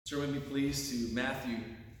Turn with me, please, to Matthew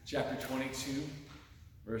chapter 22,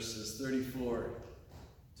 verses 34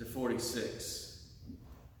 to 46.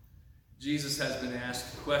 Jesus has been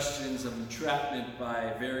asked questions of entrapment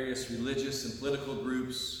by various religious and political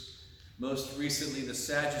groups, most recently the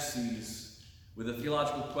Sadducees, with a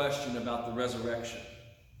theological question about the resurrection.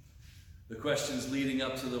 The questions leading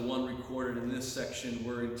up to the one recorded in this section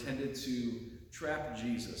were intended to trap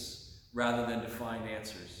Jesus rather than to find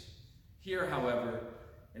answers. Here, however,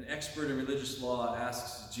 an expert in religious law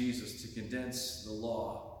asks Jesus to condense the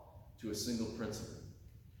law to a single principle.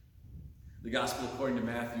 The Gospel according to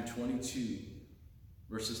Matthew 22,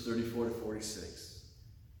 verses 34 to 46.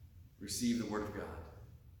 Receive the word of God.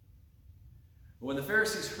 But when the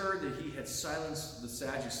Pharisees heard that he had silenced the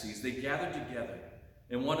Sadducees, they gathered together,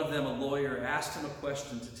 and one of them, a lawyer, asked him a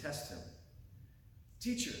question to test him.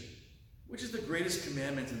 "Teacher, which is the greatest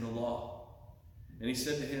commandment in the law?" And he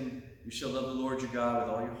said to him, "You shall love the Lord your God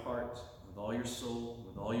with all your heart, with all your soul,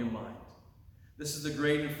 with all your mind. This is the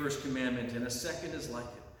great and first commandment, and a second is like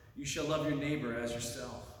it. You shall love your neighbor as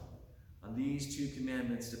yourself. On these two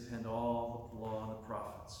commandments depend all the law and the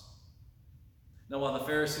prophets." Now, while the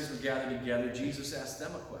Pharisees were gathered together, Jesus asked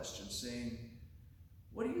them a question, saying,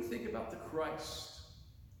 "What do you think about the Christ?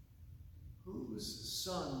 Whose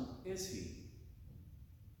son is he?"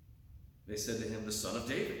 They said to him, "The son of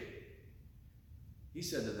David." He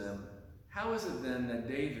said to them, "How is it then that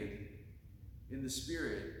David, in the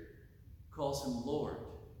Spirit, calls him Lord,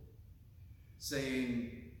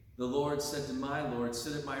 saying, 'The Lord said to my Lord,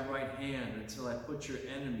 sit at my right hand until I put your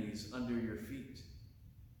enemies under your feet'?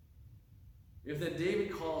 If then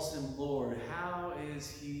David calls him Lord, how is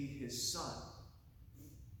he his son?"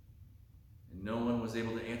 And no one was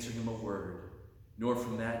able to answer him a word, nor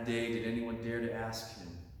from that day did anyone dare to ask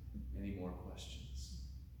him any more questions.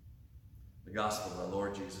 The Gospel of our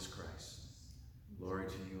Lord Jesus Christ. Glory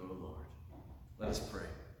to you, O Lord. Let us pray.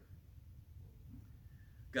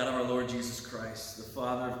 God of our Lord Jesus Christ, the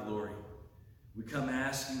Father of glory, we come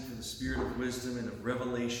asking for the spirit of wisdom and of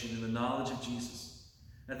revelation in the knowledge of Jesus,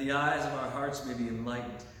 that the eyes of our hearts may be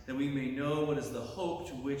enlightened, that we may know what is the hope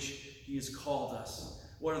to which he has called us,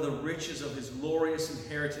 what are the riches of his glorious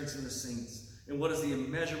inheritance in the saints, and what is the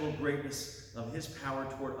immeasurable greatness of his power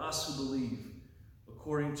toward us who believe,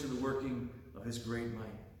 according to the working of his great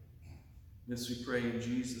might. This we pray in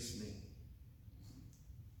Jesus' name.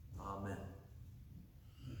 Amen.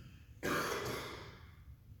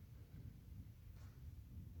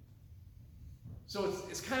 So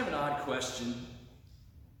it's kind of an odd question,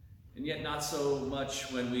 and yet not so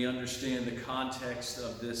much when we understand the context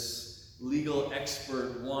of this legal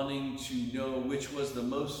expert wanting to know which was the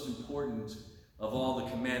most important of all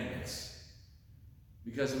the commandments,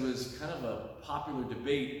 because it was kind of a popular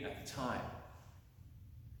debate at the time.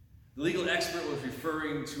 The legal expert was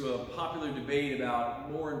referring to a popular debate about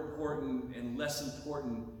more important and less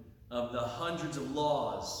important of the hundreds of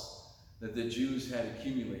laws that the Jews had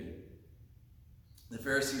accumulated. The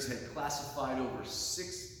Pharisees had classified over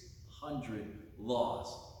 600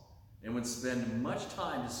 laws and would spend much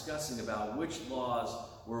time discussing about which laws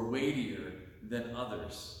were weightier than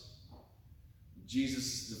others.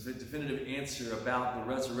 Jesus' definitive answer about the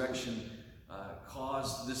resurrection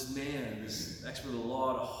caused this man, this expert of the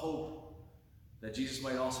law, to hope that Jesus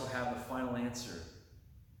might also have the final answer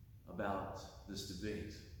about this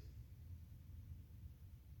debate.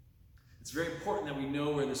 It's very important that we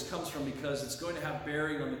know where this comes from, because it's going to have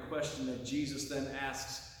bearing on the question that Jesus then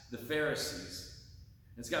asks the Pharisees.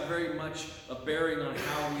 It's got very much a bearing on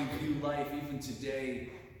how we view life even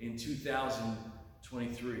today in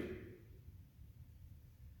 2023.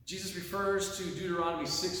 Jesus refers to Deuteronomy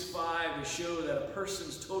 6:5 to show that a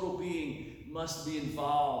person's total being must be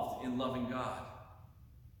involved in loving God.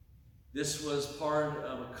 This was part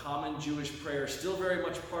of a common Jewish prayer, still very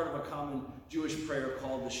much part of a common Jewish prayer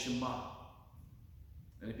called the Shema.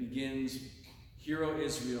 And it begins, "Hear, O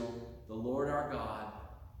Israel, the Lord our God,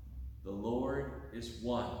 the Lord is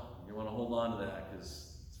one." You want to hold on to that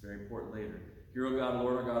because it's very important later. "Hear, O God,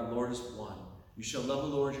 Lord our God, the Lord is one. You shall love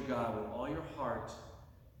the Lord your God with all your heart,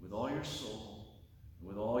 with all your soul, and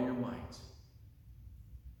with all your might."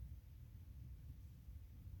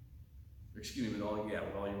 Excuse me, with all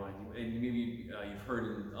your might. And maybe you've heard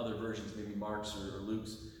in other versions, maybe Mark's or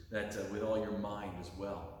Luke's, that with all your mind as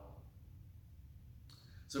well.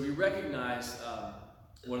 So we recognize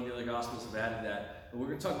one of the other Gospels have added that, but we're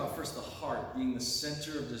going to talk about first the heart being the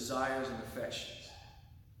center of desires and affections.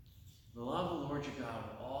 Love the Lord your God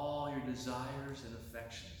with all your desires and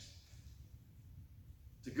affections.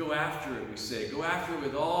 To go after it, we say. Go after it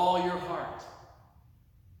with all your heart.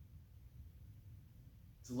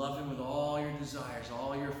 To To love him with all your desires,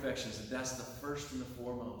 all your affections, that that's the first and the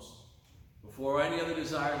foremost. Before any other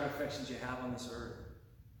desires or affections you have on this earth.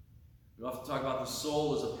 We often talk about the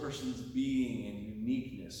soul as a person's being and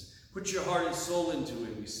uniqueness. Put your heart and soul into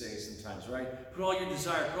it, we say sometimes, right? Put all your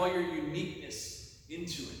desire, put all your uniqueness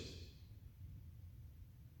into it.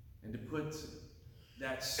 And to put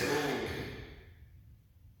that soul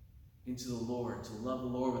into the Lord, to love the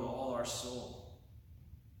Lord with all our soul.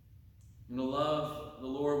 And to love the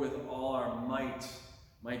Lord with all our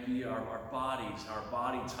might be our bodies, our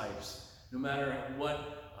body types. No matter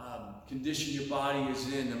what condition your body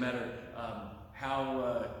is in, no matter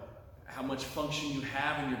how much function you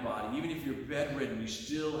have in your body, even if you're bedridden, you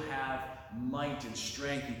still have might and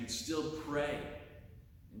strength. You can still pray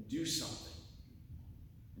and do something.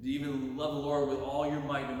 And to even love the Lord with all your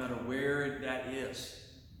might, no matter where that is.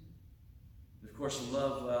 And of course, to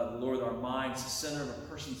love the Lord with our minds, the center of a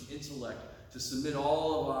person's intellect, to submit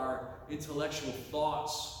all of our intellectual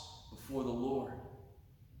thoughts before the Lord.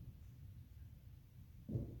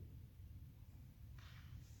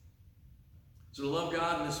 So to love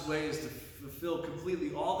God in this way is to fulfill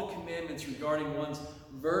completely all the commandments regarding one's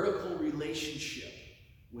vertical relationship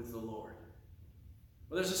with the Lord.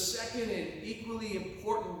 Well, there's a second and equally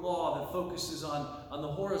important law that focuses on the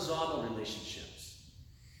horizontal relationships.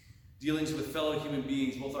 Dealings with fellow human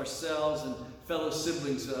beings, both ourselves and fellow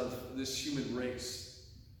siblings of this human race.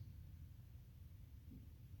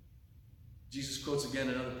 Jesus quotes again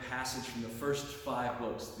another passage from the first 5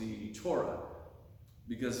 books, the Torah,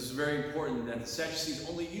 because it's very important that the Sadducees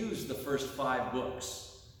only used the first 5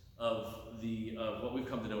 books of what we've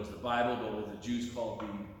come to know as the Bible, but what the Jews called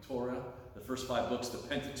the Torah. The first 5 books, the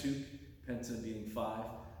Pentateuch, Penta being 5,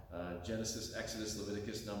 Genesis, Exodus,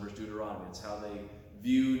 Leviticus, Numbers, Deuteronomy. It's how they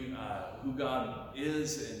viewed who God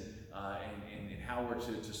is and how we're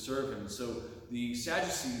to serve him. So the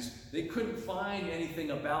Sadducees, they couldn't find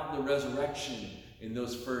anything about the resurrection in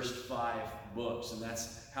those first 5 books, and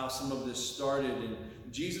that's how some of this started. And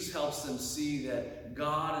Jesus helps them see that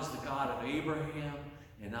God is the God of Abraham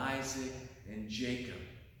and Isaac and Jacob.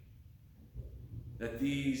 That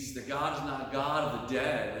God is not God of the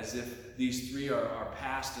dead, as if these 3 are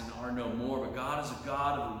past and are no more, but God is a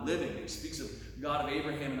God of the living. He speaks of God of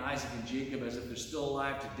Abraham and Isaac and Jacob as if they're still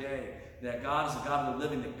alive today. That God is a God of the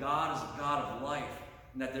living, that God is a God of life,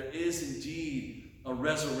 and that there is indeed a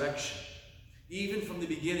resurrection, even from the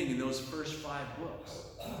beginning in those first 5 books.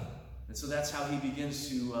 And so that's how he begins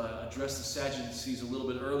to address the Sadducees a little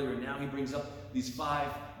bit earlier. And now he brings up these 5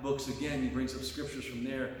 books again. He brings up scriptures from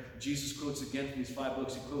there. Jesus quotes again from these 5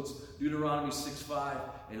 books. He quotes Deuteronomy 6:5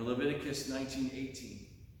 and Leviticus 19:18.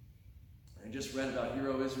 And I just read about,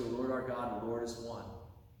 Hear, O Israel, the Lord our God, the Lord is one.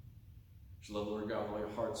 You shall love the Lord God with all your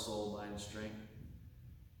heart, soul, mind, and strength.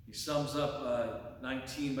 He sums up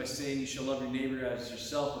 19 by saying, You shall love your neighbor as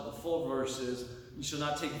yourself. But the full verse is, You shall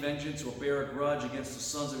not take vengeance or bear a grudge against the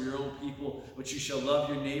sons of your own people, but you shall love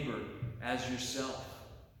your neighbor as yourself.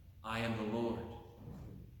 I am the Lord.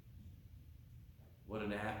 What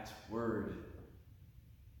an apt word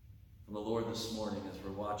from the Lord this morning as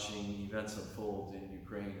we're watching events unfold in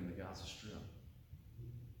Ukraine and the Gaza Strip.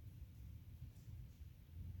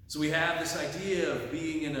 So we have this idea of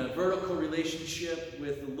being in a vertical relationship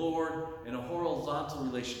with the Lord and a horizontal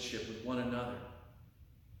relationship with one another.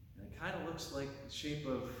 And it kind of looks like the shape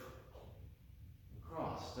of a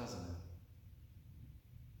cross, doesn't it?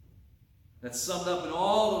 That's summed up in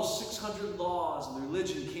all those 600 laws, and the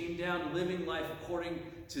religion came down to living life according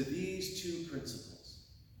to these 2 principles.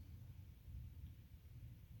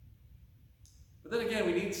 But then again,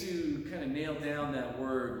 we need to kind of nail down that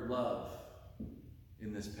word love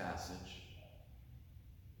in this passage.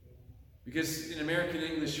 Because in American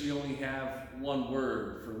English, we only have one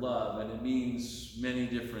word for love, and it means many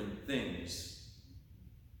different things.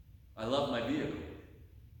 I love my vehicle.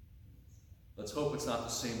 Let's hope it's not the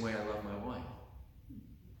same way I love my wife.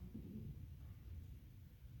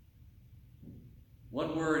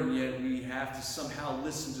 One word, and yet we have to somehow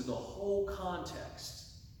listen to the whole context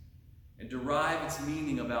and derive its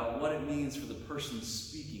meaning about what it means for the person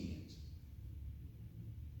speaking it.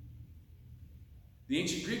 The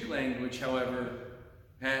ancient Greek language, however,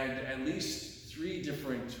 had at least 3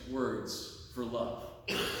 different words for love.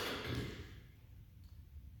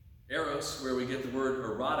 Eros, where we get the word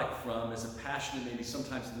erotic from, is a passionate, maybe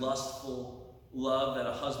sometimes lustful love that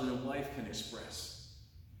a husband and wife can express.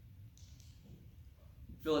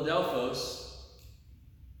 Philadelphos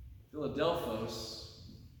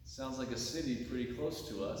sounds like a city pretty close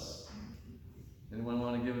to us. Anyone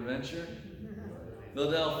want to give a venture?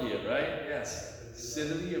 Philadelphia, right? Yes.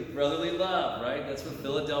 city of brotherly love, right? That's what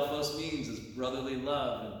Philadelphos means, is brotherly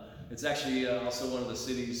love. And it's actually also one of the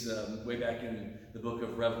cities way back in the book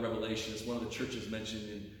of Revelation. It's one of the churches mentioned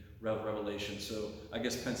in Revelation. So I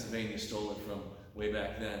guess Pennsylvania stole it from way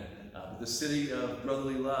back then. But the city of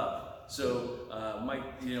brotherly love. So,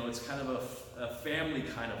 it's kind of a family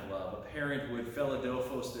kind of love. A parent would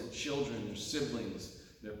Philadelphos their children, their siblings,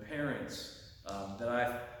 their parents.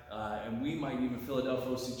 And we might even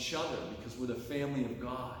Philadelphos each other because we're the family of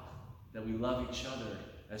God. That we love each other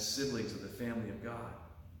as siblings of the family of God.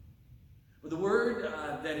 But the word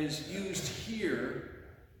that is used here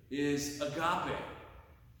is agape.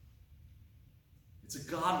 It's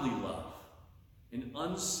a godly love, an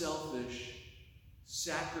unselfish,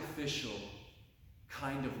 sacrificial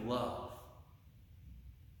kind of love.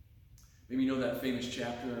 Maybe you know that famous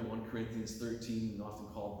chapter in 1 Corinthians 13, often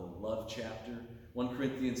called the love chapter. 1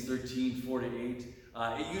 Corinthians 13, 4-8.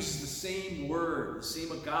 It uses the same word, the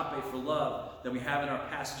same agape for love that we have in our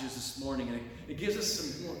passages this morning. And it gives us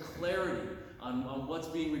some more clarity on what's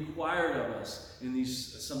being required of us in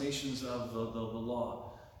these summations of the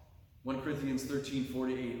law. 1 Corinthians 13,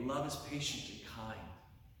 4-8. Love is patient and kind.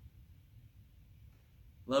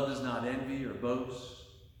 Love does not envy or boast.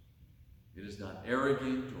 It is not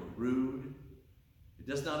arrogant or rude. It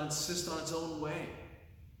does not insist on its own way.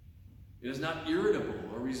 It is not irritable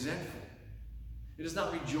or resentful. It does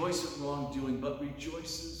not rejoice at wrongdoing, but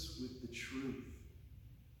rejoices with the truth.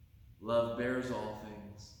 Love bears all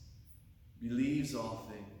things, believes all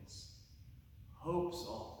things, hopes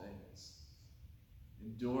all things,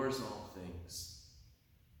 endures all things.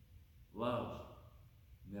 Love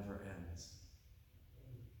never ends.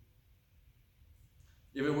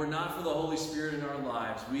 If it were not for the Holy Spirit in our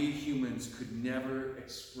lives, we humans could never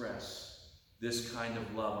express this kind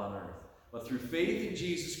of love on earth. But through faith in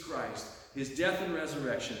Jesus Christ, his death and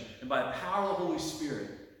resurrection, and by the power of the Holy Spirit,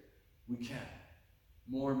 we can.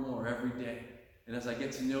 More and more every day. And as I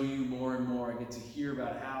get to know you more and more, I get to hear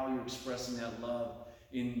about how you're expressing that love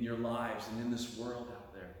in your lives and in this world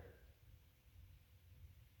out there.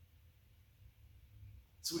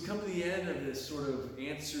 So we come to the end of this sort of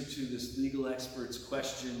answer to this legal expert's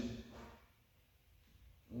question.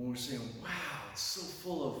 And we're saying, wow, it's so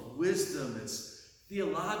full of wisdom. It's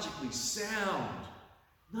theologically sound.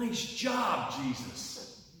 Nice job,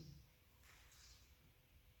 Jesus.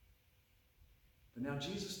 But now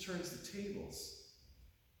Jesus turns the tables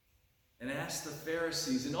and asks the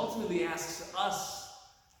Pharisees, and ultimately asks us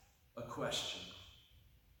a question.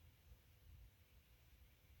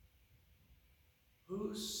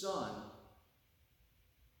 Whose son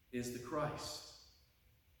is the Christ?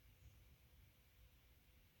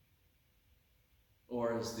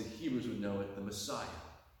 Or as the Hebrews would know it, the Messiah.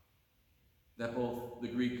 That both the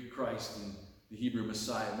Greek Christ and the Hebrew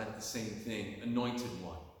Messiah meant the same thing, anointed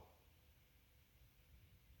one.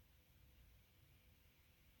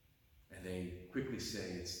 And they quickly say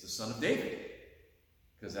it's the son of David,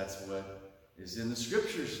 because that's what is in the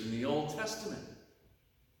scriptures in the Old Testament.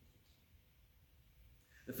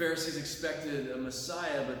 The Pharisees expected a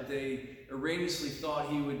Messiah, but they erroneously thought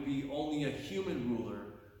he would be only a human ruler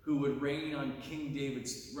who would reign on King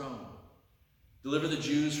David's throne, deliver the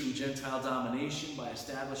Jews from Gentile domination by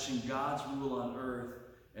establishing God's rule on earth,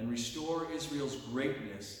 and restore Israel's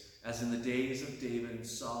greatness as in the days of David and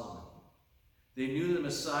Solomon. They knew the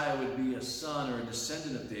Messiah would be a son or a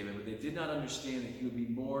descendant of David, but they did not understand that he would be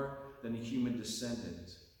more than a human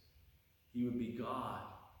descendant. He would be God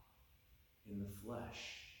in the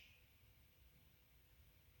flesh.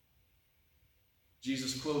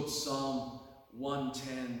 Jesus quotes Psalm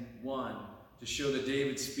 110:1 to show that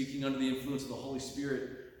David, speaking under the influence of the Holy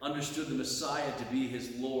Spirit, understood the Messiah to be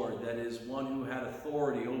his Lord, that is, one who had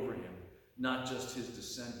authority over him, not just his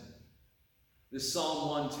descendant. This Psalm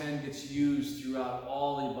 110 gets used throughout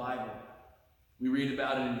all the Bible. We read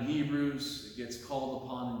about it in Hebrews. It gets called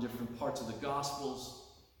upon in different parts of the Gospels.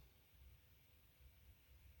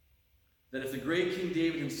 That if the great King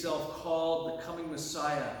David himself called the coming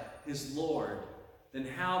Messiah his Lord, then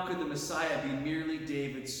how could the Messiah be merely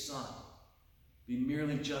David's son? Be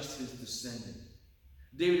merely just his descendant?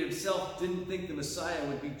 David himself didn't think the Messiah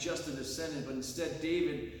would be just a descendant, but instead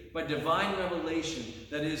David, by divine revelation,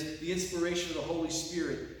 that is, the inspiration of the Holy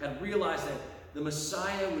Spirit, had realized that the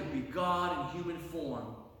Messiah would be God in human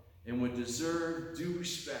form and would deserve due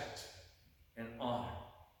respect and honor.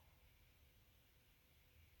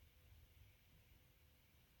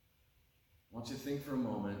 I want you to think for a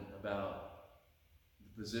moment about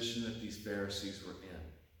the position that these Pharisees were in.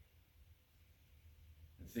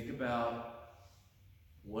 And think about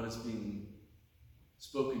what is being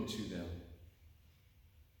spoken to them.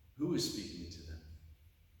 Who is speaking to them?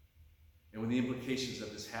 and what the implications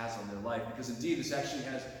that this has on their life. Because indeed, this actually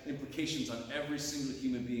has implications on every single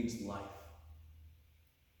human being's life.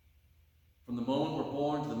 From the moment we're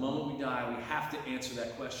born to the moment we die, we have to answer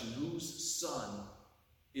that question: whose son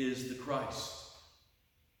is the Christ?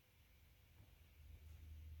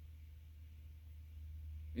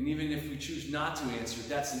 And even if we choose not to answer,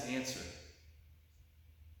 that's an answer.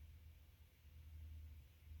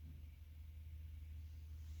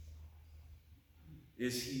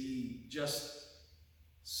 Is he just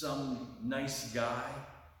some nice guy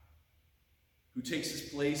who takes his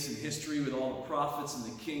place in history with all the prophets and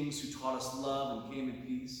the kings who taught us love and came in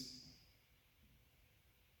peace?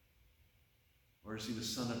 Or is he the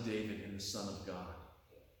Son of David and the Son of God?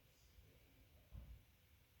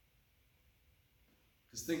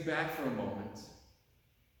 Because think back for a moment.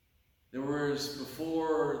 There was,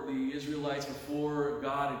 before the Israelites, before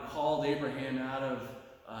God had called Abraham out of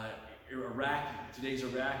Iraq, today's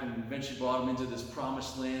Iraq, and eventually brought him into this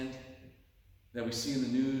promised land that we see in the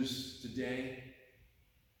news today.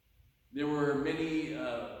 There were many,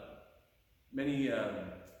 I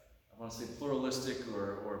want to say pluralistic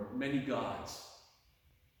or many gods.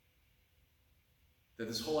 That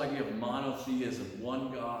this whole idea of monotheism,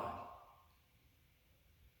 one God,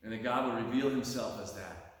 and that God would reveal himself as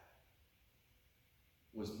that,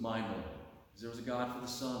 was mind-blowing. Because there was a God for the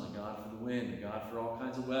sun, a God for the wind, a God for all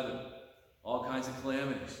kinds of weather, all kinds of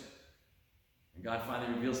calamities. And God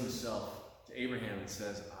finally reveals himself to Abraham and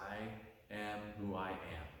says, I am who I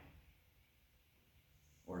am.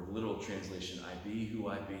 Or literal translation, I be who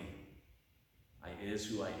I be. I is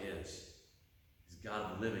who I is. He's God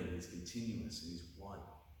of the living, he's continuous, and he's one.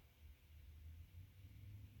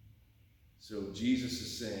 So Jesus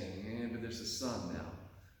is saying, but there's a son now.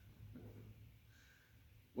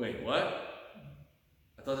 Wait, what?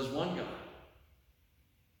 I thought there's one God.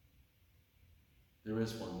 There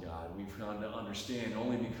is one God. We've come to understand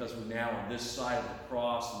only because we're now on this side of the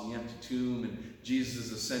cross and the empty tomb and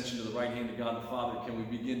Jesus' ascension to the right hand of God the Father can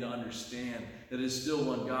we begin to understand that it is still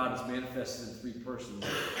one God is manifested in three persons,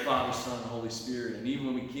 Father, Son, and Holy Spirit. And even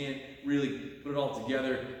when we can't really put it all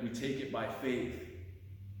together, we take it by faith.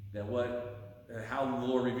 That how the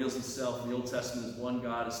Lord reveals himself in the Old Testament as one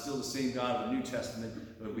God is still the same God of the New Testament,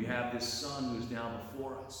 but we have this Son who is now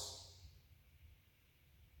before us.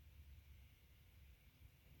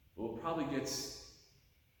 But what probably gets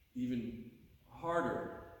even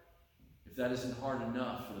harder, if that isn't hard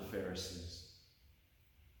enough for the Pharisees,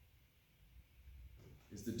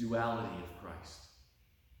 is the duality of Christ.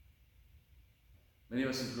 Many of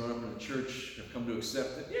us have grown up in the church, have come to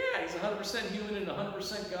accept that, yeah, he's 100% human and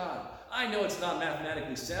 100% God. I know it's not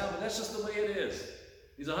mathematically sound, but that's just the way it is.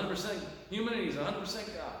 He's 100% human and he's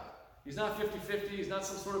 100% God. He's not 50-50, he's not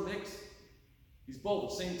some sort of mix. He's both at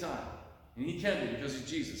the same time. And he can be because he's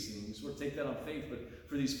Jesus, and we sort of take that on faith. But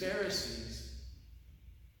for these Pharisees,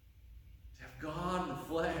 to have God in the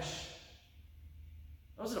flesh,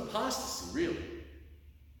 that was an apostasy, really.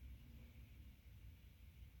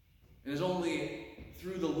 And it's only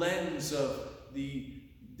through the lens of the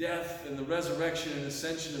death and the resurrection and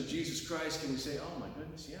ascension of Jesus Christ can we say, oh my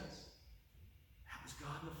goodness, yes, that was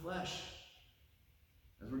God in the flesh.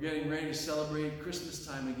 As we're getting ready to celebrate Christmas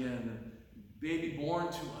time again, the baby born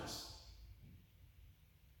to us,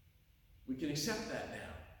 we can accept that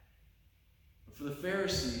now. But for the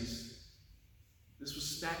Pharisees, this was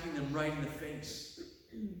smacking them right in the face.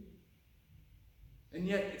 And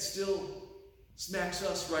yet it still smacks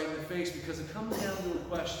us right in the face because it comes down to a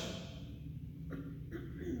question.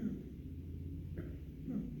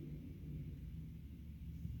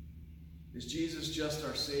 Is Jesus just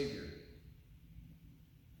our Savior?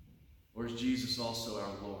 Or is Jesus also our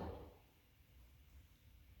Lord?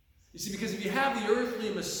 You see, because if you have the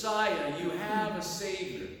earthly Messiah, you have a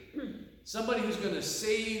Savior. Somebody who's going to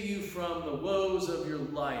save you from the woes of your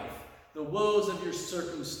life, the woes of your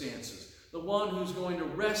circumstances, the one who's going to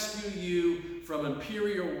rescue you from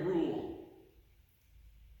imperial rule.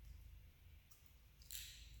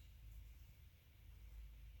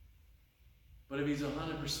 But if he's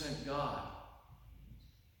 100% God,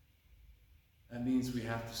 that means we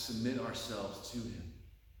have to submit ourselves to him.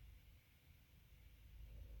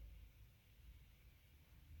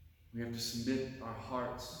 We have to submit our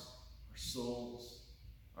hearts, our souls,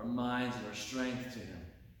 our minds, and our strength to him.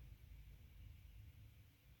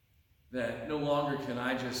 That no longer can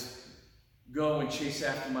I just go and chase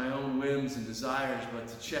after my own whims and desires, but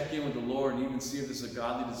to check in with the Lord and even see if there's a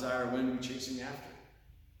godly desire or whim to be chasing after.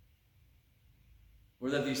 Or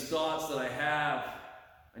that these thoughts that I have,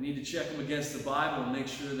 I need to check them against the Bible and make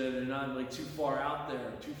sure that they're not like too far out there,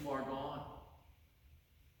 too far gone.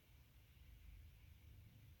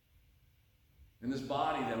 And this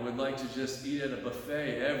body that would like to just eat at a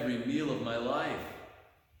buffet every meal of my life,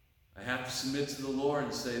 I have to submit to the Lord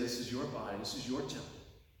and say, this is your body, this is your temple.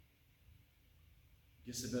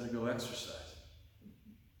 Guess I better go exercise.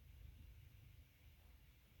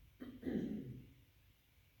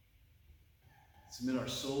 Submit our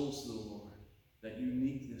souls to the Lord. That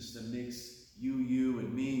uniqueness that makes you, you,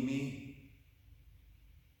 and me.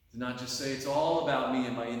 To not just say it's all about me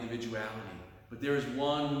and my individuality, but there is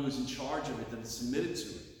one who is in charge of it, that is submitted to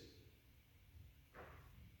it.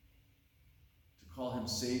 To call him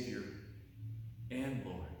Savior and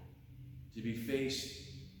Lord. To be faced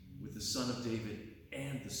with the Son of David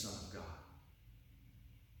and the Son of God.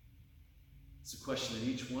 It's a question that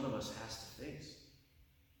each one of us has to face.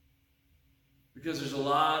 Because there's a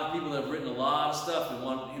lot of people that have written a lot of stuff and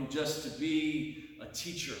want him just to be a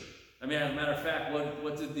teacher. I mean, as a matter of fact,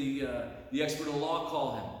 what did the expert in law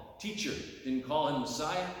call him? Teacher. Didn't call him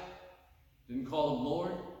Messiah. Didn't call him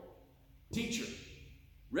Lord. Teacher.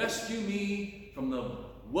 Rescue me from the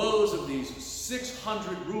woes of these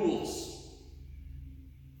 600 rules.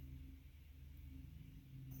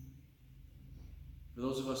 For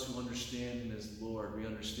those of us who understand him as Lord, we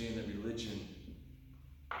understand that religion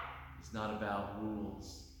is not about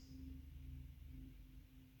rules.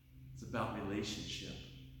 It's about relationship.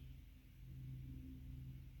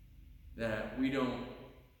 That we don't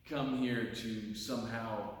come here to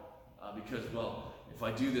somehow, because, well, if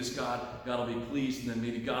I do this, God will be pleased, and then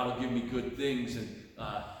maybe God will give me good things, and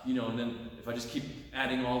and then if I just keep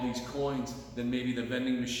adding all these coins, then maybe the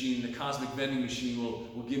vending machine, the cosmic vending machine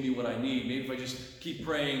will give me what I need. Maybe if I just keep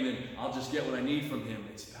praying, then I'll just get what I need from him.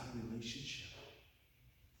 It's about a relationship.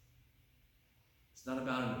 It's not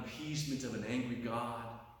about an appeasement of an angry God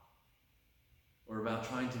or about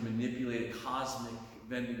trying to manipulate a cosmic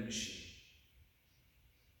vending machine.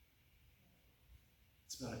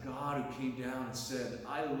 It's about a God who came down and said,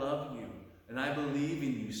 I love you and I believe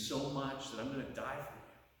in you so much that I'm going to die for you.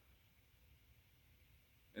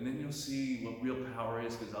 And then you'll see what real power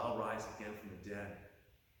is, because I'll rise again from the dead.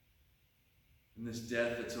 And this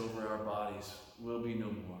death that's over our bodies will be no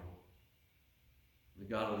more. The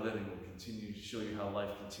God of living will continue to show you how life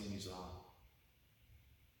continues on.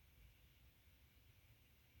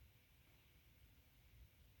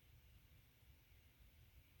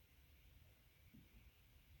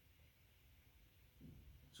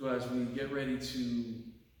 So as we get ready to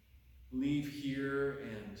leave here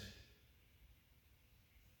and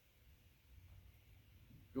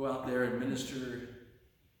go out there and minister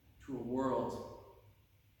to a world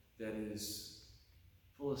that is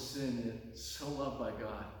full of sin and so loved by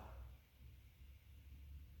God,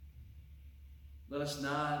 let us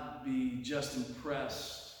not be just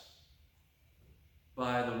impressed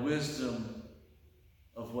by the wisdom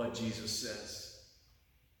of what Jesus says,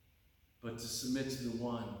 but to submit to the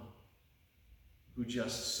one who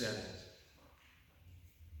just said it.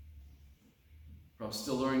 For I'm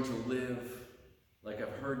still learning to live like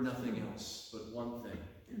I've heard nothing else but one thing.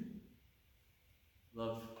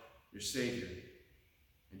 Love your Savior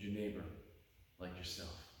and your neighbor like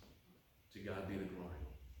yourself. To God be the glory.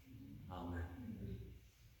 Amen.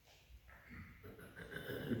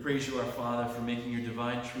 We praise you, our Father, for making your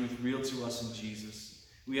divine truth real to us in Jesus.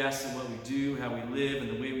 We ask that what we do, how we live,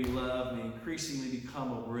 and the way we love may increasingly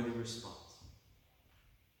become a worthy response.